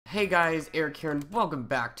Hey guys, Eric here, and welcome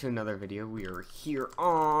back to another video. We are here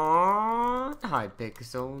on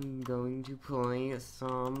Hypixel. I'm going to play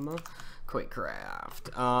some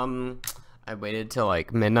Quakecraft. I waited till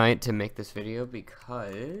like midnight to make this video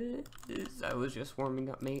because I was just warming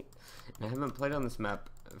up, mate. And I haven't played on this map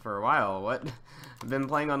for a while. What? I've been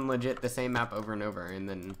playing on legit the same map over and over, and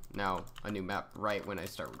then now a new map right when I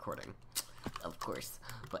start recording. Of course.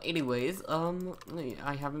 But anyways,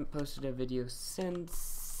 I haven't posted a video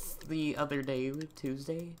since the other day,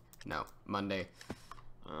 Tuesday? No, Monday.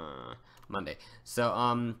 Monday.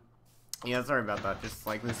 So, yeah, sorry about that. Just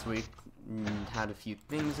like this week, had a few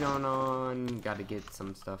things going on, got to get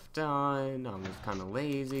some stuff done. I was kind of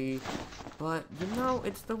lazy, but you know,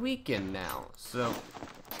 it's the weekend now, so.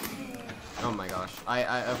 Oh my gosh,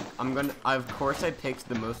 of course I picked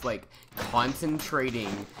the most, like,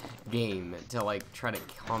 concentrating game to, like, try to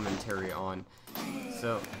commentary on.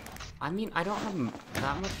 So, I mean, I don't have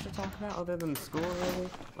that much to talk about other than school, really.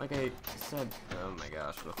 Like I said, oh my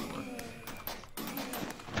gosh, before.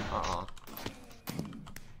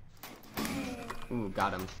 Ooh,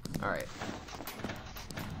 got him. Alright.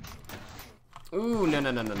 Ooh, no.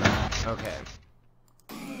 Okay.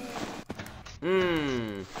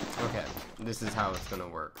 Okay. This is how it's gonna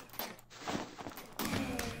work.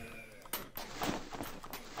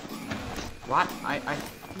 What? I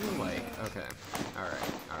feel like... Okay. Alright.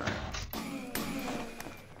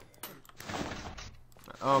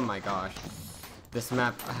 Oh my gosh. This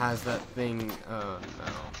map has that thing... Oh no.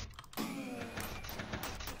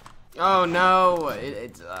 Oh no!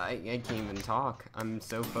 I can't even talk. I'm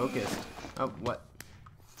so focused. Oh, what?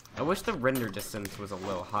 I wish the render distance was a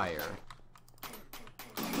little higher.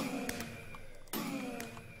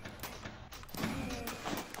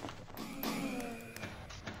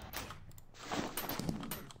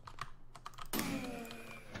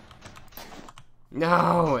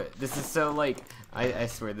 No! This is so, like, I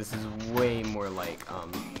swear, this is way more, like,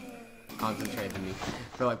 concentrated than me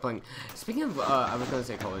for, like, playing. Speaking of, I was gonna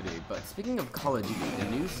say Call of Duty, but speaking of Call of Duty, the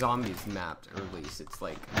new Zombies map release, it's,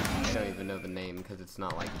 like, I don't even know the name, because it's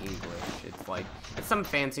not, like, English. It's, like, it's some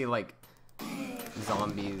fancy, like,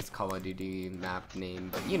 Zombies Call of Duty map name,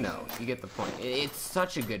 but, you know, you get the point. It's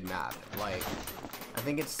such a good map. Like, I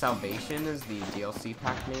think it's Salvation is the DLC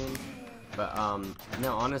pack name. But,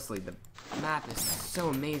 no, honestly, the map is so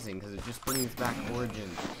amazing because it just brings back Origin.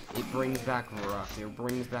 It brings back Rawr. It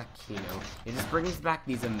brings back Kino. It just brings back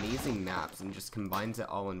these amazing maps and just combines it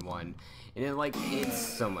all in one. And it, like, it's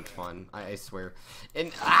so much fun. I swear.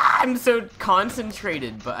 And I'm so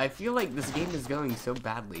concentrated, but I feel like this game is going so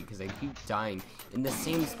badly because I keep dying in the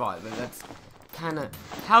same spot. But that's kind of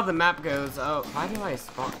how the map goes. Oh, why do I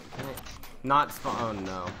spawn? Can I not spawn? Oh,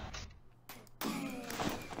 no.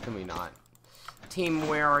 Can we not? Team,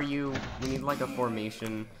 where are you? We need, like, a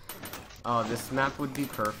formation. This map would be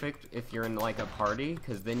perfect if you're in, like, a party,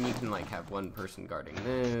 because then you can, like, have one person guarding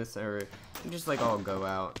this, or you just, like, all go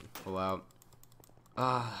out, full out.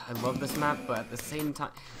 I love this map, but at the same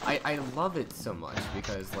time, I love it so much,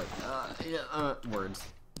 because, like, words.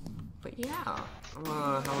 But yeah,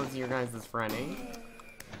 how was your guys' Friday?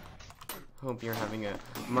 Hope you're having a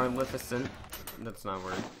Maleficent, that's not a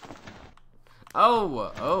word.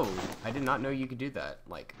 Oh, I did not know you could do that.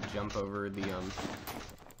 Like, jump over the,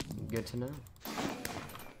 good to know.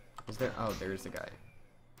 Is there, oh, there's the guy.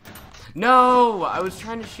 No! I was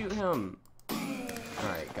trying to shoot him.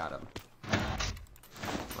 Alright, got him.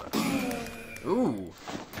 Ooh,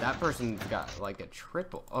 that person's got, like, a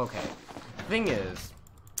triple. Okay. Thing is,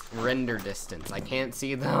 render distance. I can't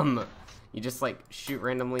see them. You just, like, shoot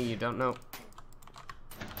randomly, you don't know.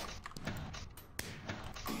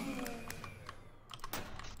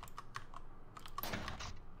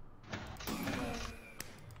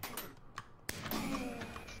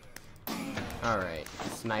 Alright,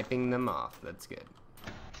 sniping them off. That's good.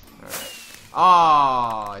 Alright.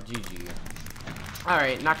 Aw, GG.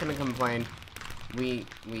 Alright, not gonna complain. What?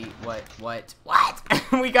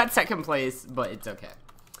 We got second place, but it's okay.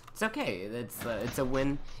 It's okay. It's a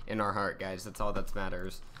win in our heart, guys. That's all that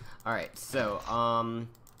matters. Alright, so,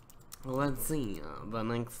 let's see. The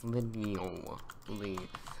next video.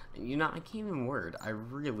 You know, I can't even word. I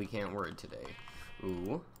really can't word today.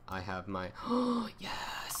 Ooh, I have my, oh,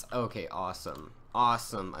 yes, okay, awesome,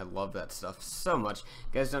 I love that stuff so much.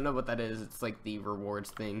 You guys don't know what that is, it's like the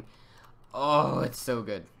rewards thing. Oh, it's so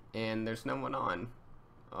good, and there's no one on.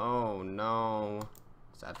 Oh, no,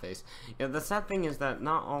 sad face. Yeah, the sad thing is that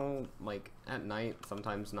not all, like, at night,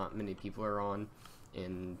 sometimes not many people are on,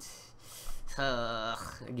 and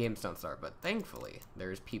Games don't start, but thankfully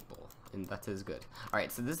there's people, and that is good.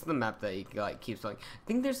 Alright, so this is the map that you, like, keeps like. I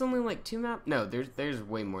think there's only like 2 maps. No, there's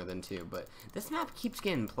way more than 2, but this map keeps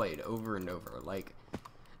getting played over and over. Like,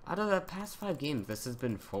 out of the past 5 games, this has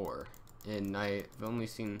been 4, and I've only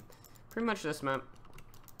seen pretty much this map.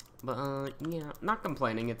 But yeah, not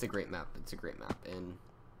complaining. It's a great map. It's a great map, and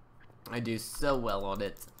I do so well on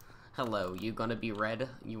it. Hello, you gonna be red?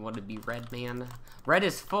 You want to be red, man? Red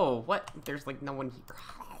is full. What? There's like no one here.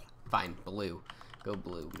 Fine, blue. Go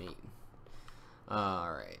blue, mate.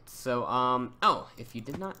 Alright, so, oh, if you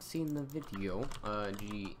did not see in the video, at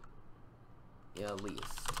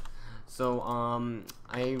least. So,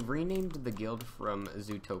 I renamed the guild from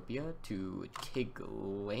Zootopia to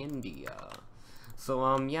Tiglandia.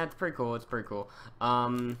 So, yeah, it's pretty cool. It's pretty cool.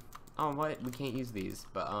 Oh, what? We can't use these,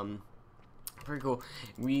 but, pretty cool.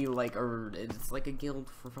 We like it's like a guild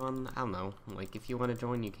for fun. I don't know, like if you want to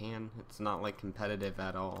join you can. It's not like competitive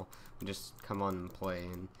at all. Just come on and play,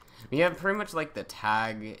 and we have pretty much like the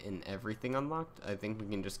tag and everything unlocked. I think we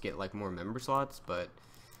can just get like more member slots, but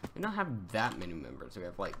we don't have that many members. We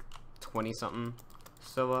have like 20 something.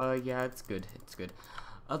 So yeah, it's good. It's good.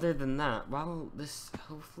 Other than that, while this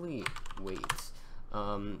hopefully waits,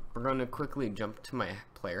 we're gonna quickly jump to my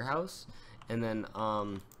player house, and then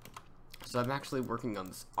so I'm actually working on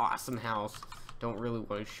this awesome house. Don't really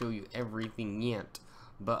want to show you everything yet,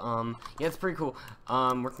 but yeah, it's pretty cool.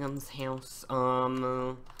 Working on this house.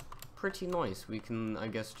 Pretty nice. We can, I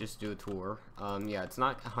guess, just do a tour. Yeah, it's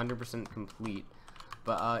not 100% complete,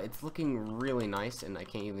 but it's looking really nice, and I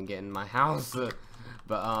can't even get in my house.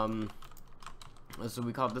 But so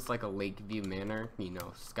we call this like a Lakeview Manor, you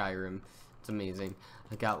know, Skyrim. It's amazing.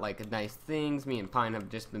 I got like nice things. Me and Pine have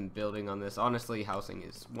just been building on this. Honestly, housing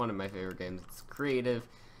is one of my favorite games. It's creative.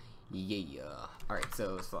 Yeah. Alright,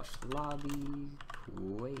 so /lobby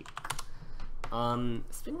Quake.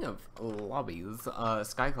 Speaking of lobbies,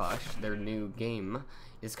 Sky Clash, their new game,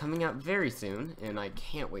 is coming out very soon, and I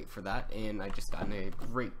can't wait for that. And I just got a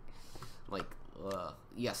great, like,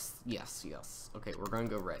 yes. Okay, we're gonna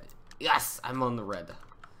go red. Yes, I'm on the red.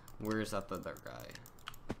 Where's that other guy?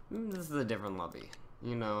 This is a different lobby.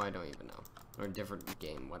 You know, I don't even know. Or a different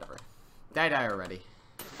game, whatever. Did I die already?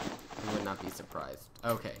 I would not be surprised.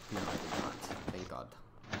 Okay, no, I did not. Thank God.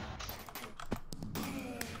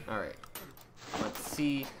 Alright. Let's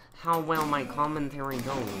see how well my commentary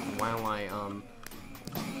goes while I,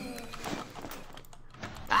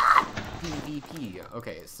 PvP.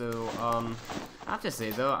 Okay, so, I have to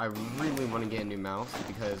say, though, I really want to get a new mouse,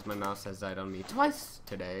 because my mouse has died on me twice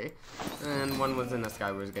today, and one was in a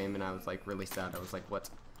Skywars game, and I was, like, really sad. I was like, what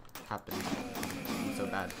happened? I'm so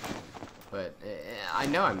bad. But, I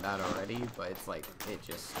know I'm bad already, but it's, like, it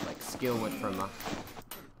just, like, skill went from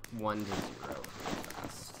 1 to 0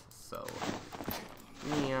 fast, so,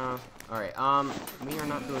 yeah. Alright, we are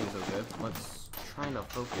not doing so good. Let's try to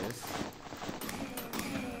focus.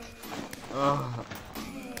 Ugh.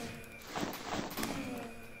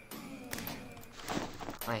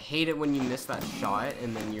 I hate it when you miss that shot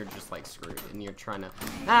and then you're just like screwed and you're trying to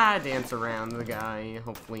dance around the guy,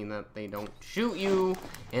 hopefully that they don't shoot you,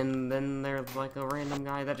 and then there's like a random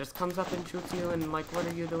guy that just comes up and shoots you and like, what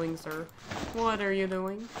are you doing, sir? What are you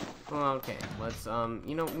doing? Well, okay, let's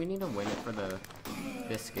you know, we need to win it for the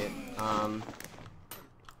biscuit.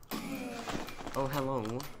 Oh, hello.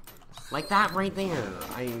 Like that right there,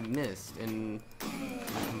 I missed, and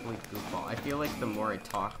complete goofball. I feel like the more I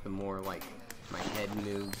talk, the more like my head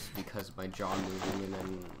moves because of my jaw moving, and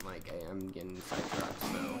then like I'm getting sidetracked.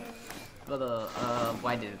 So, but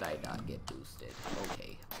why did I not get boosted?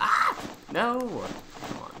 Okay. Ah! No!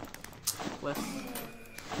 Come on. Let's.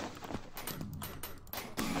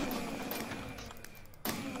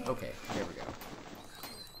 Okay, there we go.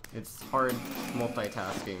 It's hard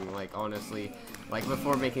multitasking, like, honestly. Like,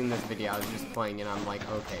 before making this video, I was just playing, and I'm like,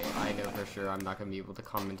 okay, I know for sure I'm not gonna be able to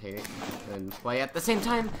commentate and play at the same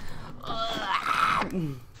time.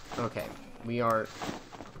 Okay, we are,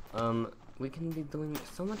 we can be doing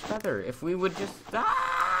so much better if we would just,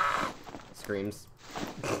 screams.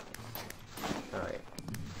 Alright.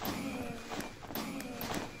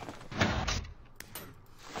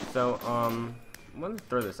 So, I'm gonna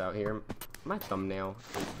throw this out here. My thumbnail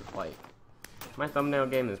is like, my thumbnail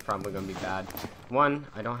game is probably gonna be bad. One,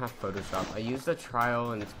 I don't have Photoshop. I used a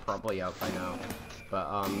trial and it's probably out by now.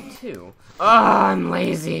 But two, I'm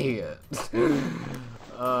lazy.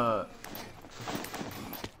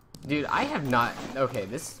 Dude, I have not. Okay,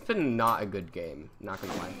 this has been not a good game. Not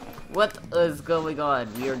gonna lie. What is going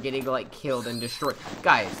on? We are getting like killed and destroyed.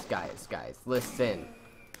 Guys, listen.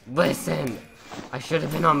 I should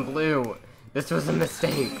have been on blue. This was a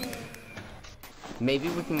mistake. Maybe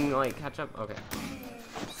we can, like, catch up. Okay.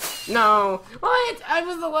 No! What? I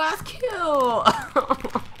was the last kill!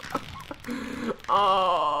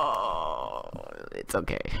 Oh, it's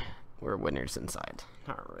okay. We're winners inside.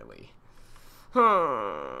 Not really.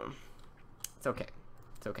 It's okay.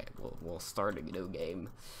 It's okay. We'll start a new game.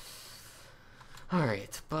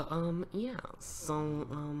 Alright, but, yeah. So,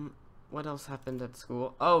 what else happened at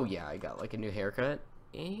school? Oh, yeah, I got, like, a new haircut.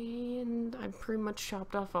 And I pretty much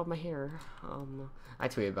chopped off all my hair. I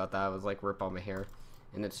tweeted about that. I was like, rip all my hair.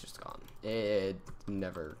 And it's just gone. It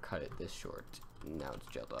never cut it this short. Now it's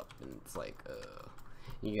gelled up. And it's like,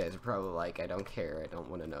 you guys are probably like, I don't care. I don't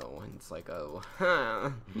want to know. And it's like, oh.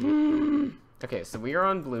 Okay, so we are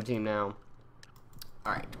on blue team now.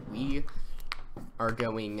 Alright, we are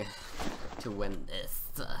going to win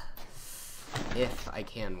this. If I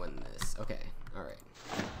can win this. Okay, alright.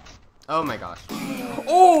 Oh my gosh.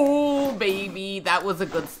 Oh, baby! That was a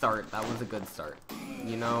good start. That was a good start.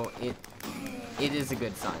 You know, it is a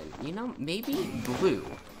good sign. You know, maybe blue,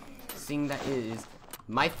 seeing that it is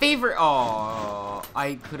my favorite. Oh,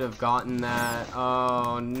 I could have gotten that.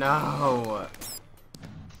 Oh, no.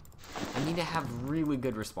 I need to have really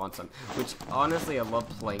good response time, which honestly I love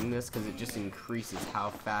playing this because it just increases how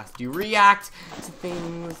fast you react to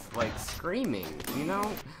things like screaming, you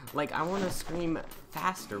know? Like, I want to scream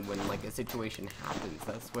faster when, like, a situation happens.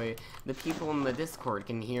 That's way the people in the Discord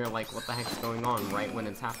can hear, like, what the heck's going on right when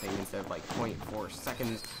it's happening instead of, like, 0.4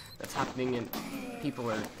 seconds that's happening and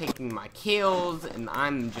people are taking my kills and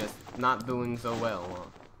I'm just not doing so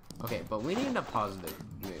well. Okay, but we need a positive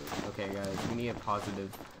move, okay, guys? We need a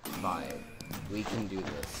positive vibe. We can do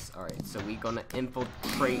this. Alright, so we're gonna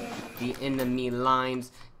infiltrate the enemy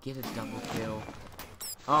lines, get a double kill.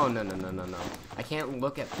 Oh, no. I can't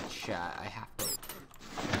look at the chat. I have to.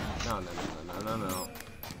 No.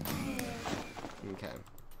 Okay.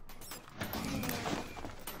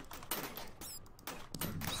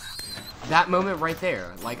 That moment right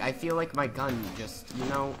there, like, I feel like my gun just, you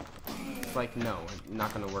know, it's like, no,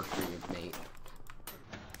 not gonna work for you, mate.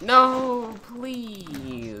 No,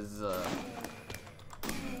 please. Alright.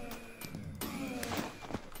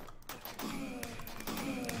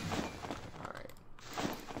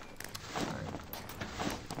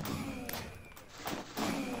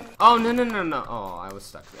 Oh, no. Oh, I was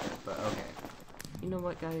stuck there, but okay. You know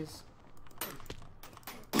what, guys?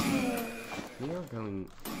 We are going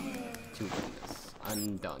to win this.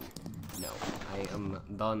 I'm done. No, I am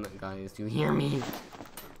done, guys. Do you hear me?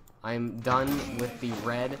 I'm done with the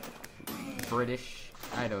red British.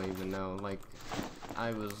 I don't even know. Like,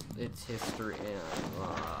 it's history.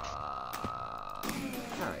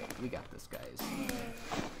 Alright, we got this, guys.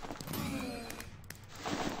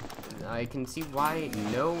 I can see why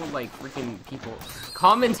no, like, freaking people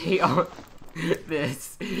commentate on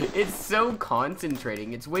this. It's so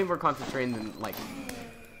concentrating. It's way more concentrating than, like,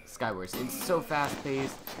 Skywars. It's so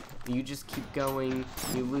fast-paced. You just keep going.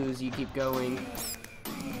 You lose, you keep going.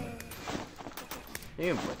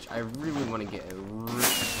 Speaking of which, I really want to get a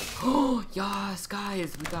oh, yes,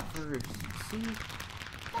 guys, we got first. See?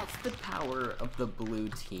 That's the power of the blue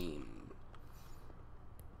team.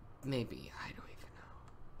 Maybe, I don't even know.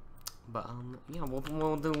 But, yeah,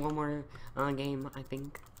 we'll do one more game, I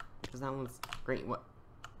think. Because that one's great. What?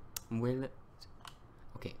 Will it?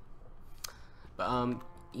 Okay. But,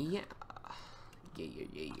 yeah.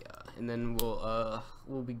 And then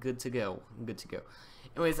we'll be good to go.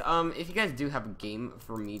 Anyways, if you guys do have a game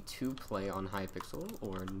for me to play on Hypixel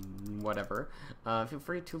or whatever, feel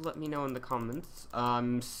free to let me know in the comments.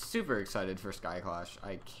 I'm super excited for Sky Clash.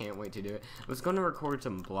 I can't wait to do it. I was gonna record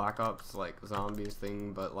some Black Ops, like, zombies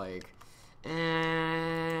thing, but, like,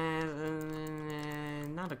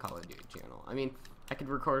 not a Call of Duty channel. I mean, I could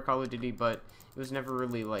record Call of Duty, but it was never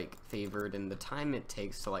really, like, favored, and the time it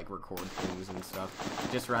takes to, like, record things and stuff,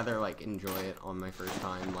 just rather, like, enjoy it on my first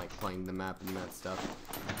time, like, playing the map and that stuff.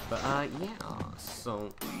 But, yeah, so...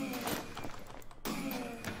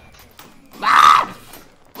 Ah!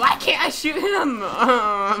 Why can't I shoot him?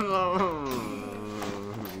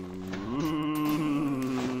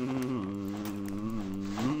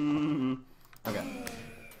 Okay.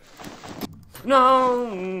 No!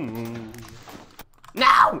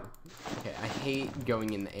 No! Okay, I hate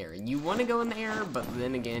going in the air. You want to go in the air, but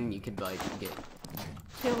then again, you could, like, get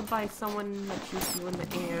killed by someone that shoots you in the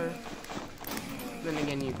air. Then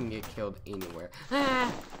again, you can get killed anywhere.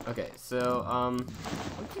 Ah! Okay, so,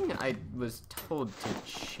 one thing I was told to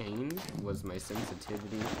change was my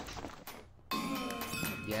sensitivity.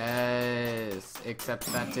 Yes, except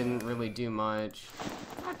that didn't really do much.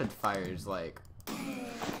 Rapid fire's, like,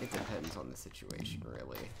 it depends on the situation,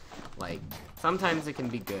 really. Like, sometimes it can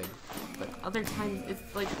be good, but other times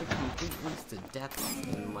it's like a complete waste of deaths,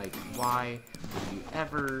 and like, why would you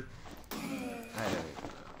ever? I don't even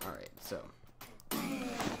know. Alright, so.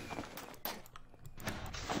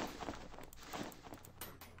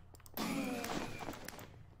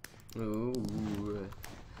 Ooh.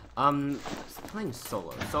 Playing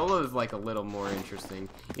solo. Solo is like a little more interesting.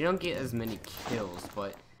 You don't get as many kills,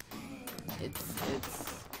 but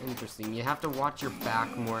it's interesting. You have to watch your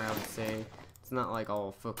back more, I would say. It's not like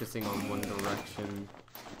all focusing on one direction.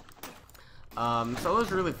 Solo's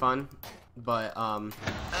really fun, but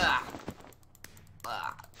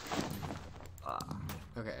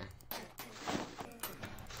okay.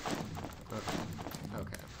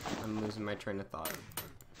 Okay. I'm losing my train of thought.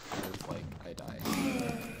 It's like I die.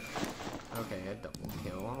 Okay, a double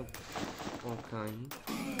kill. Okay.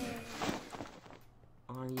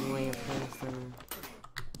 Are you a person?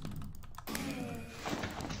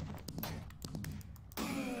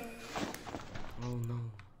 Oh no.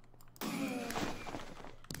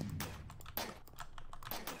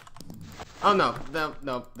 Oh no,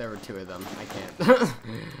 no, there were two of them. I can't.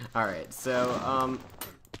 Alright, so,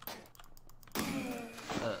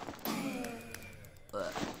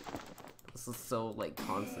 this is so, like,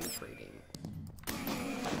 concentrating.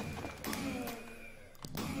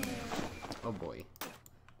 Oh boy.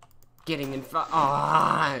 Getting in front.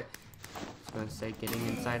 Ah! I was gonna say getting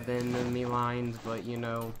inside the enemy lines, but you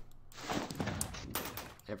know.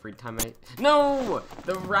 Every time No!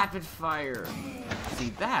 The rapid fire!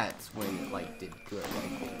 See, that's when it, like, did good, I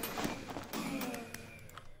think.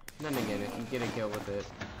 Then again, if you get a kill with it,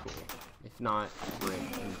 cool. If not, rip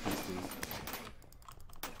in pieces.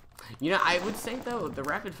 You know, I would say, though, the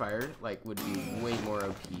rapid fire, like, would be way more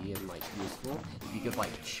OP and, like, useful. If you could,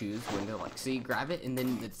 like, choose when to, like, so you grab it, and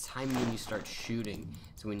then the time when you start shooting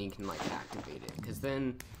is when you can, like, activate it. Because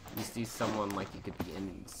then you see someone, like, you could be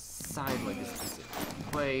inside, like, a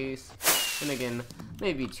specific place. And again,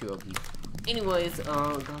 maybe too OP. Anyways,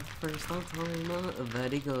 got the first time,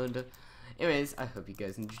 very good. Anyways, I hope you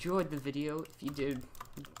guys enjoyed the video. If you did,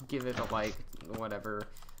 give it a like, whatever.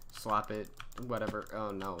 Slap it, whatever. Oh,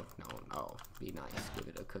 no. Be nice. Give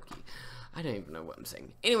it a cookie. I don't even know what I'm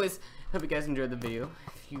saying. Anyways, hope you guys enjoyed the video.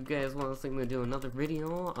 If you guys want to see me do another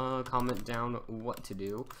video, comment down what to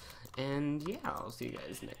do. And yeah, I'll see you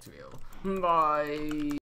guys next video. Bye!